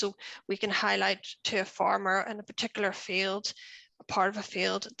slurry. So we can highlight to a farmer in a particular field, a part of a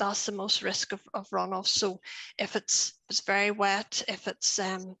field, that's the most risk of runoff. So if it's very wet, if it's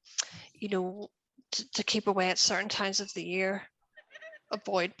to keep away at certain times of the year,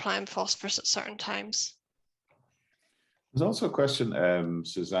 avoid applying phosphorus at certain times. There's also a question,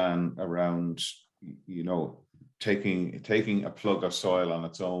 Suzanne, around taking a plug of soil on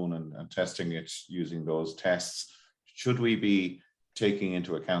its own and testing it using those tests. Should we be taking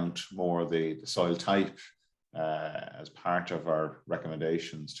into account more the soil type as part of our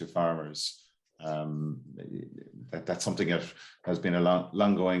recommendations to farmers? That's something that has been a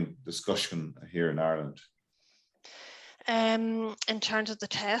long-going discussion here in Ireland. In terms of the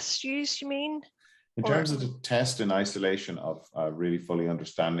test use, you mean? In terms of the test in isolation of really fully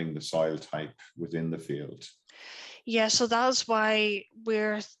understanding the soil type within the field. Yeah, so that's why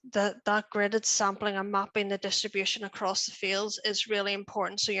that gridded sampling and mapping the distribution across the fields is really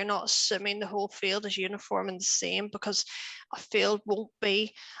important. So you're not assuming the whole field is uniform and the same, because a field won't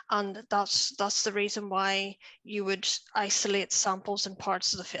be, and that's the reason why you would isolate samples in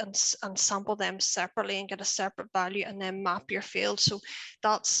parts of the field and sample them separately and get a separate value and then map your field. So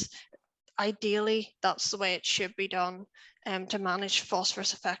ideally that's the way it should be done to manage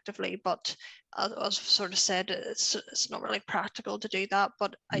phosphorus effectively. But as I've sort of said, it's not really practical to do that,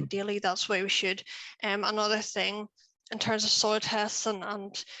 but ideally that's the way we should. Another thing in terms of soil tests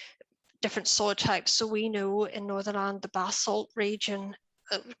and different soil types. So we know in Northern Ireland, the basalt region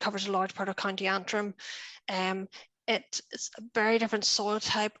covers a large part of County Antrim. It's a very different soil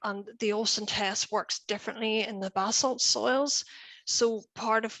type, and the Olsen test works differently in the basalt soils. So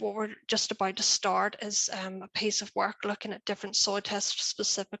part of what we're just about to start is a piece of work looking at different soil tests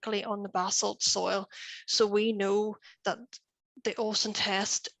specifically on the basalt soil. So we know that the Olsen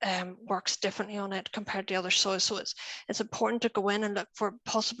test works differently on it compared to other soils. So it's important to go in and look for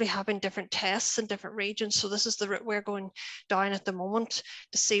possibly having different tests in different regions. So this is the route we're going down at the moment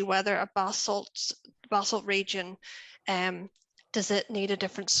to see whether a basalt region, does it need a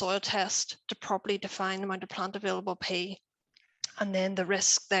different soil test to properly define the amount of plant available P? And then the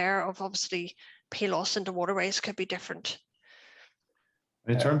risk there of obviously P loss into waterways could be different.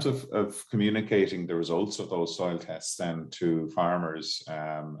 In terms of communicating the results of those soil tests then to farmers,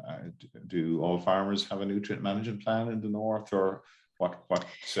 do all farmers have a nutrient management plan in the north, or what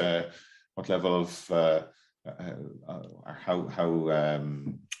level of how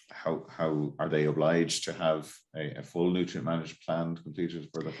are they obliged to have a full nutrient management plan completed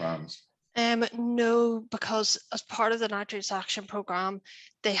for the farms? No, because as part of the Nitrates Action Programme,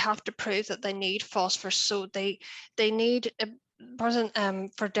 they have to prove that they need phosphorus. So they need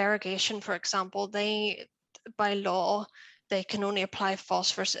for derogation, for example, by law they can only apply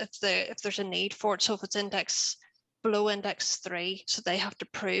phosphorus if there's a need for it. So if it's below index 3, so they have to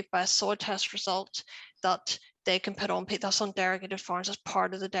prove by a soil test result that they can put on P. That's on derogated farms as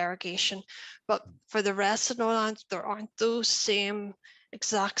part of the derogation. But for the rest of Northern Ireland, there aren't those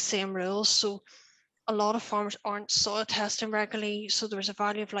exact same rules. So a lot of farmers aren't soil testing regularly. So there's a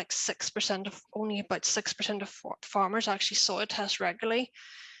value of like 6% of, only about 6% of farmers actually soil test regularly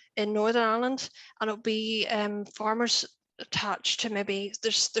in Northern Ireland. And it'll be farmers attached to, maybe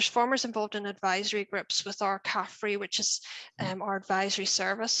there's farmers involved in advisory groups with our CAFRE, which is our advisory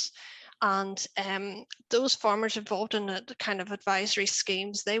service. And those farmers involved in the kind of advisory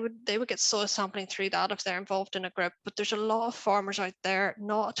schemes, they would get soil sampling through that if they're involved in a group. But there's a lot of farmers out there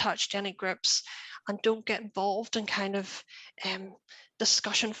not attached to any groups and don't get involved in kind of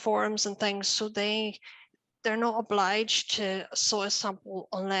discussion forums and things. So they're not obliged to soil sample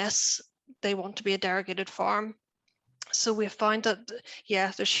unless they want to be a derogated farm. So we've found that,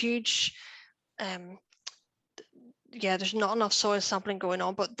 yeah, there's huge there's not enough soil sampling going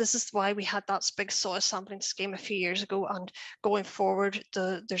on, but this is why we had that big soil sampling scheme a few years ago. And going forward,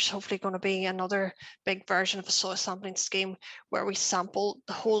 there's hopefully going to be another big version of a soil sampling scheme where we sample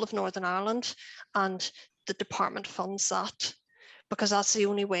the whole of Northern Ireland, and the department funds that, because that's the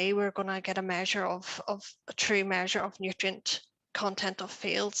only way we're going to get a measure of a true measure of nutrient content of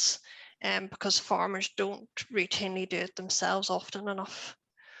fields, because farmers don't routinely do it themselves often enough.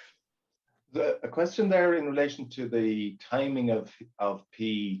 A question there in relation to the timing of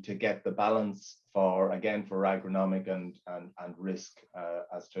P to get the balance for agronomic and risk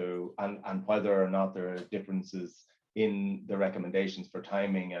as to and whether or not there are differences in the recommendations for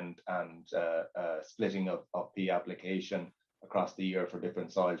timing and splitting of P application across the year for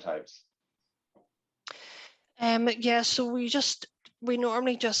different soil types. So we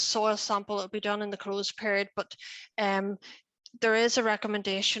normally just soil sample. It'll be done in the closed period, but there is a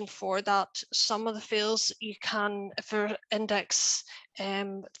recommendation for that. Some of the fields you can, if they're index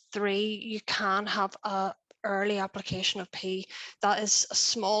 3, you can have a early application of P. That is a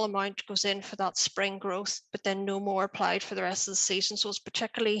small amount goes in for that spring growth, but then no more applied for the rest of the season. So it's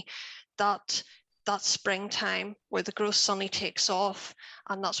particularly that springtime where the growth suddenly takes off,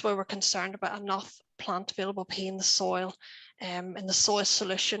 and that's where we're concerned about enough plant available P in the soil, in the soil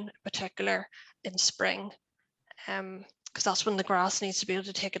solution in particular in spring. Because that's when the grass needs to be able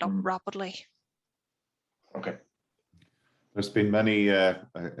to take it up rapidly. Okay. There's been many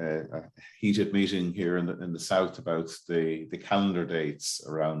heated meeting here in the south about the calendar dates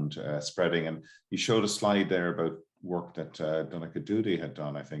around spreading, and you showed a slide there about work that Donaghadudi had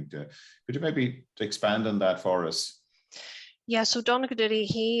done, I think. Could you maybe expand on that for us? Yeah, so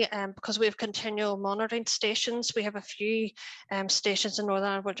Donaghadudi, because we have continual monitoring stations, we have a few stations in Northern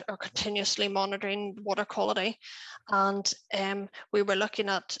Ireland which are continuously monitoring water quality. And we were looking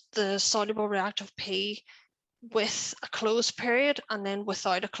at the soluble reactive P with a closed period and then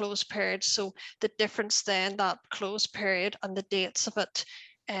without a closed period. So the difference then, that closed period and the dates of it,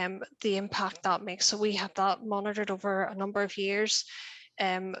 the impact that makes. So we have that monitored over a number of years.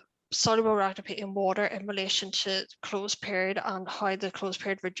 Soluble reactive P in water in relation to closed period and how the closed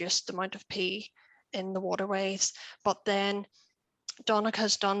period reduced the amount of P in the waterways. But then Donagh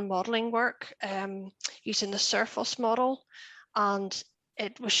has done modelling work using the surface model, and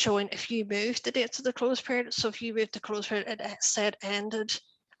it was showing if you moved the dates of the closed period, so if you moved the closed period, it said ended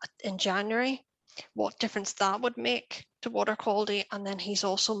in January, what difference that would make to water quality. And then he's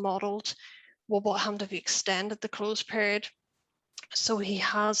also modelled, well, what happened if you extended the close period? So he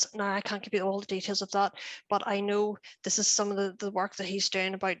has, now I can't give you all the details of that, but I know this is some of the work that he's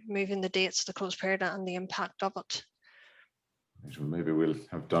doing about moving the dates to the close period and the impact of it. Maybe we'll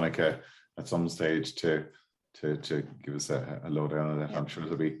have Donica at some stage to give us a lowdown on that. Yeah. I'm sure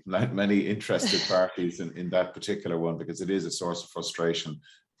there'll be many interested parties in that particular one, because it is a source of frustration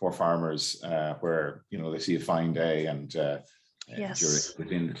for farmers where, you know, they see a fine day and yes.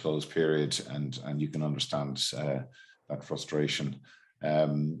 within the close period, and you can understand that frustration.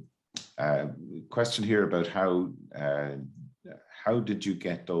 Question here about how did you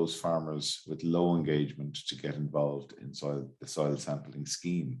get those farmers with low engagement to get involved in the soil sampling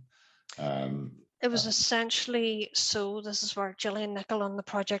scheme? It was essentially, so this is where Gillian Nicholl on the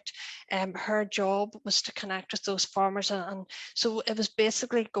project, her job was to connect with those farmers. And so it was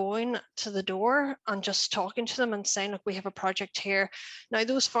basically going to the door and just talking to them and saying, look, we have a project here. Now,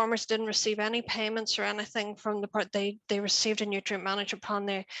 those farmers didn't receive any payments or anything from the part. They received a nutrient management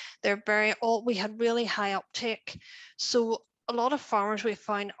plan. We had really high uptake. So a lot of farmers we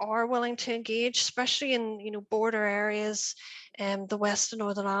find are willing to engage, especially in, you know, border areas, the West and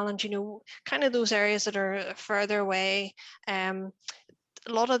Northern Ireland, you know, kind of those areas that are further away. A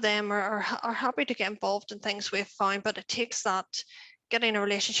lot of them are happy to get involved in things we've found, but it takes that getting a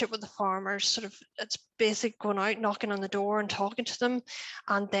relationship with the farmers, sort of, it's basic going out, knocking on the door and talking to them.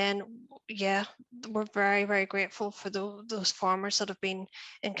 And then, yeah, we're very, very grateful for those farmers that have been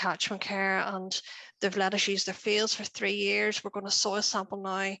in catchment care, and they've let us use their fields for 3 years. We're going to soil sample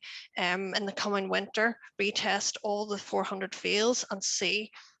now in the coming winter, retest all the 400 fields and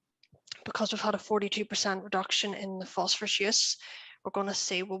see, because we've had a 42% reduction in the phosphorus use, we're going to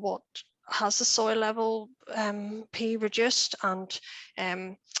see, well, what has the soil level P reduced, and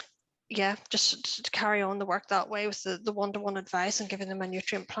yeah, just to carry on the work that way with the one-to-one advice and giving them a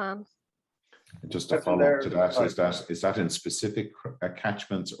nutrient plan. Just to follow up to that, is that in specific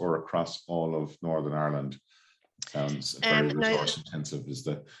catchments or across all of Northern Ireland? Sounds very resource intensive, is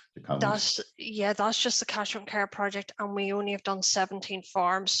the comment. That's just the catchment care project, and we only have done 17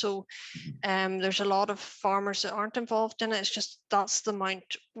 farms. So there's a lot of farmers that aren't involved in it. It's just that's the amount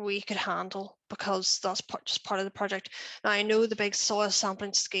we could handle, because that's just part of the project. Now, I know the big soil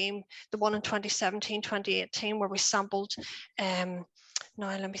sampling scheme, the one in 2017, 2018, where we sampled, now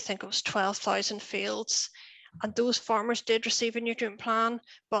let me think, it was 12,000 fields. And those farmers did receive a nutrient plan,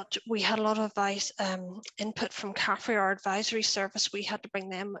 but we had a lot of advice, input from CAFRE, our advisory service. We had to bring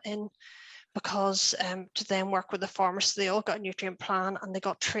them in, because to then work with the farmers. So they all got a nutrient plan, and they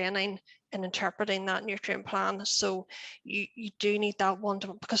got training in interpreting that nutrient plan. So you do need that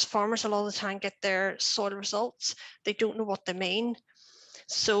one-to-one, because farmers a lot of the time get their soil results, they don't know what they mean.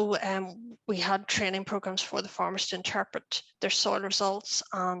 So we had training programs for the farmers to interpret their soil results,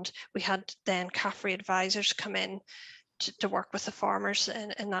 and we had then CAFRE advisors come in to work with the farmers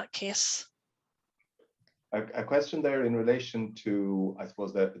in that case. A question there in relation to, I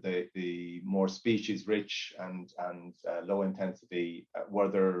suppose, the more species rich and low intensity.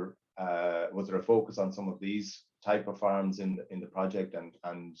 Was there a focus on some of these type of farms in the project,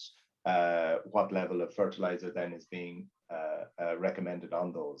 and what level of fertilizer then is being recommended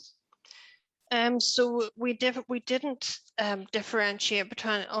on those? So we didn't differentiate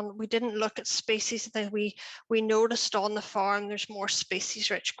between, we didn't look at species. That we noticed on the farm there's more species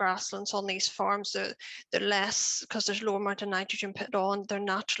rich grasslands on these farms. They're less, because there's lower amount of nitrogen put on, they're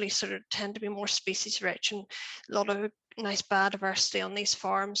naturally sort of tend to be more species rich, and a lot of nice biodiversity on these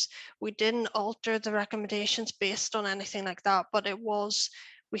farms. We didn't alter the recommendations based on anything like that, but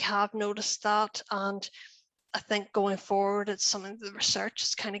we have noticed that, and I think going forward, it's something the research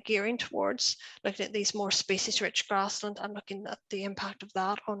is kind of gearing towards, looking at these more species-rich grassland and looking at the impact of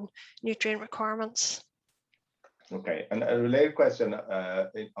that on nutrient requirements. Okay, and a related question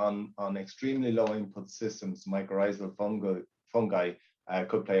on extremely low input systems, mycorrhizal fungi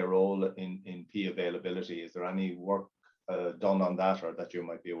could play a role in P availability. Is there any work done on that, or that you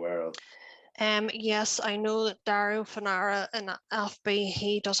might be aware of? Yes, I know that Dario Fanara in AFBI,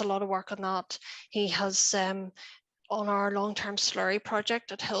 he does a lot of work on that. He has on our long-term slurry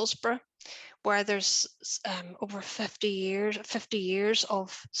project at Hillsborough, where there's over 50 years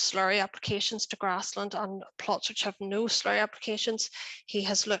of slurry applications to grassland and plots which have no slurry applications. He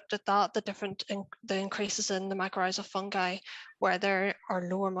has looked at that, the increases in the mycorrhizal fungi, where there are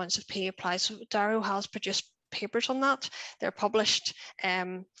lower amounts of P applied. So Dario has produced papers on that. They're published,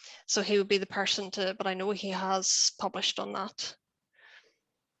 so he would be the person to, but I know he has published on that.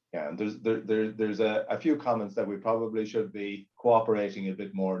 Yeah, and there's a few comments that we probably should be cooperating a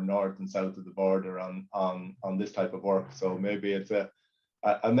bit more north and south of the border on this type of work. So maybe it's a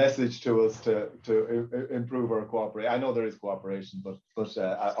message to us to improve our cooperation. I know there is cooperation, but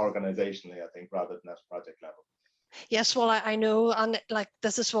organizationally, I think, rather than at project level. Yes, well, I know, and like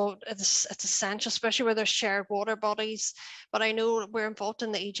this is what it's essential, especially where there's shared water bodies. But I know we're involved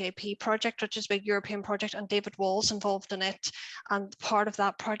in the EJP project, which is a big European project, and David Wall's involved in it. And part of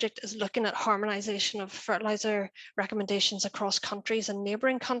that project is looking at harmonisation of fertiliser recommendations across countries and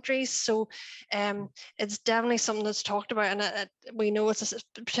neighbouring countries. So it's definitely something that's talked about, and we know it's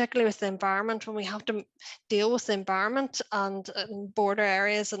particularly with the environment, when we have to deal with the environment and border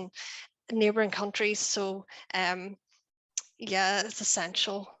areas and neighboring countries. So yeah, it's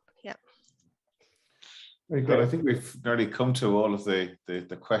essential. Yeah. Very good. I think we've nearly come to all of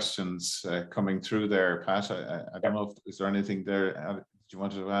the questions coming through there, Pat. I don't know if is there anything there you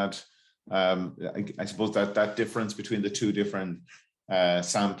wanted to add. I suppose that difference between the two different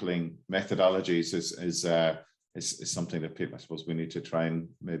sampling methodologies is something that people, I suppose, we need to try and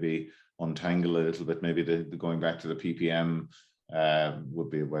maybe untangle a little bit. Maybe the going back to the ppm would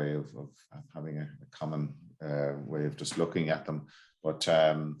be a way of having a common way of just looking at them. But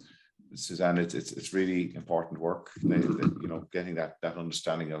Suzanne, it's really important work, you know, getting that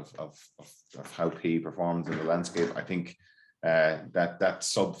understanding of how P performs in the landscape. I think that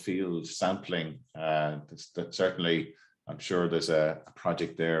subfield sampling, that certainly, I'm sure there's a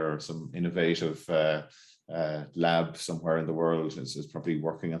project there or some innovative lab somewhere in the world is probably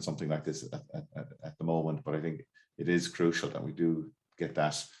working on something like this at the moment. But I think it is crucial that we do get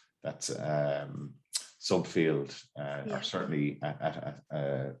that subfield, or certainly at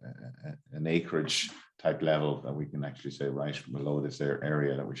an acreage type level, that we can actually say, right below this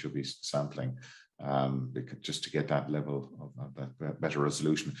area that we should be sampling, just to get that level of that better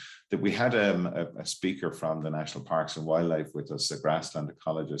resolution. That we had a speaker from the National Parks and Wildlife with us, a grassland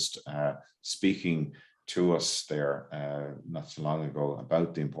ecologist, speaking to us there not so long ago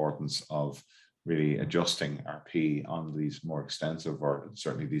about the importance of really adjusting our P on these more extensive, or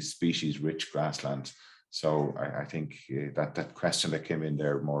certainly these species-rich grasslands. So I think that question that came in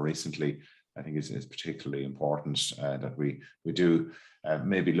there more recently, I think is particularly important, that we do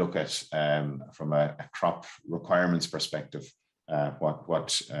maybe look at from a crop requirements perspective, what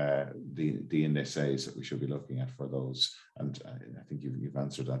the index says that we should be looking at for those. And I think you've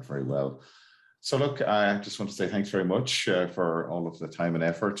answered that very well. So look, I just want to say thanks very much for all of the time and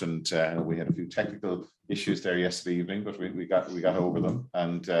effort. And we had a few technical issues there yesterday evening, but we got over them.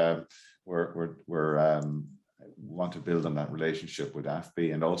 And we want to build on that relationship with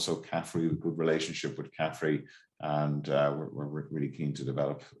AFBI, and also CAFRE, a good relationship with CAFRE. And we're really keen to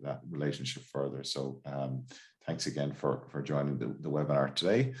develop that relationship further. So thanks again for joining the webinar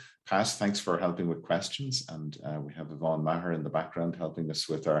today. Pat, thanks for helping with questions. And we have Yvonne Maher in the background helping us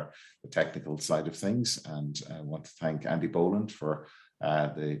with the technical side of things. And I want to thank Andy Boland for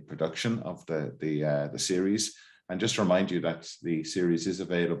the production of the series. And just to remind you that the series is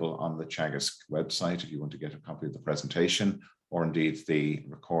available on the Teagasc website if you want to get a copy of the presentation, or indeed the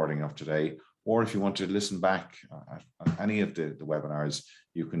recording of today. Or if you want to listen back at any of the webinars,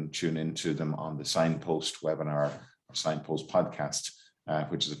 you can tune into them on the Signpost webinar or Signpost podcast,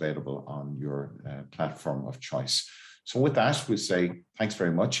 which is available on your platform of choice. So with that, we'll say thanks very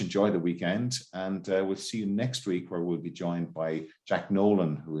much. Enjoy the weekend, and we'll see you next week, where we'll be joined by Jack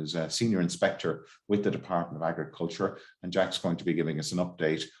Nolan, who is a senior inspector with the Department of Agriculture. And Jack's going to be giving us an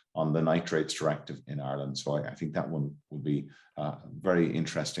update on the nitrates directive in Ireland. So I think that one will be a very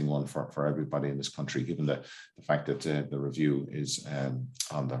interesting one for everybody in this country, given the fact that the review is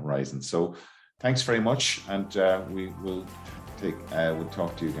on the horizon. So thanks very much, and we'll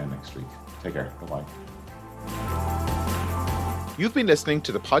talk to you again next week. Take care. Bye-bye. You've been listening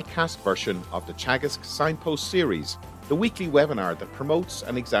to the podcast version of the Teagasc Signpost Series, the weekly webinar that promotes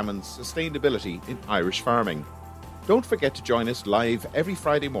and examines sustainability in Irish farming. Don't forget to join us live every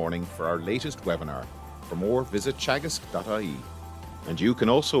Friday morning for our latest webinar. For more, visit teagasc.ie. And you can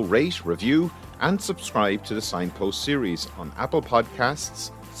also rate, review, and subscribe to the Signpost Series on Apple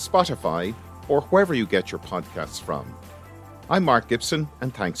Podcasts, Spotify, or wherever you get your podcasts from. I'm Mark Gibson,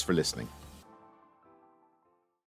 and thanks for listening.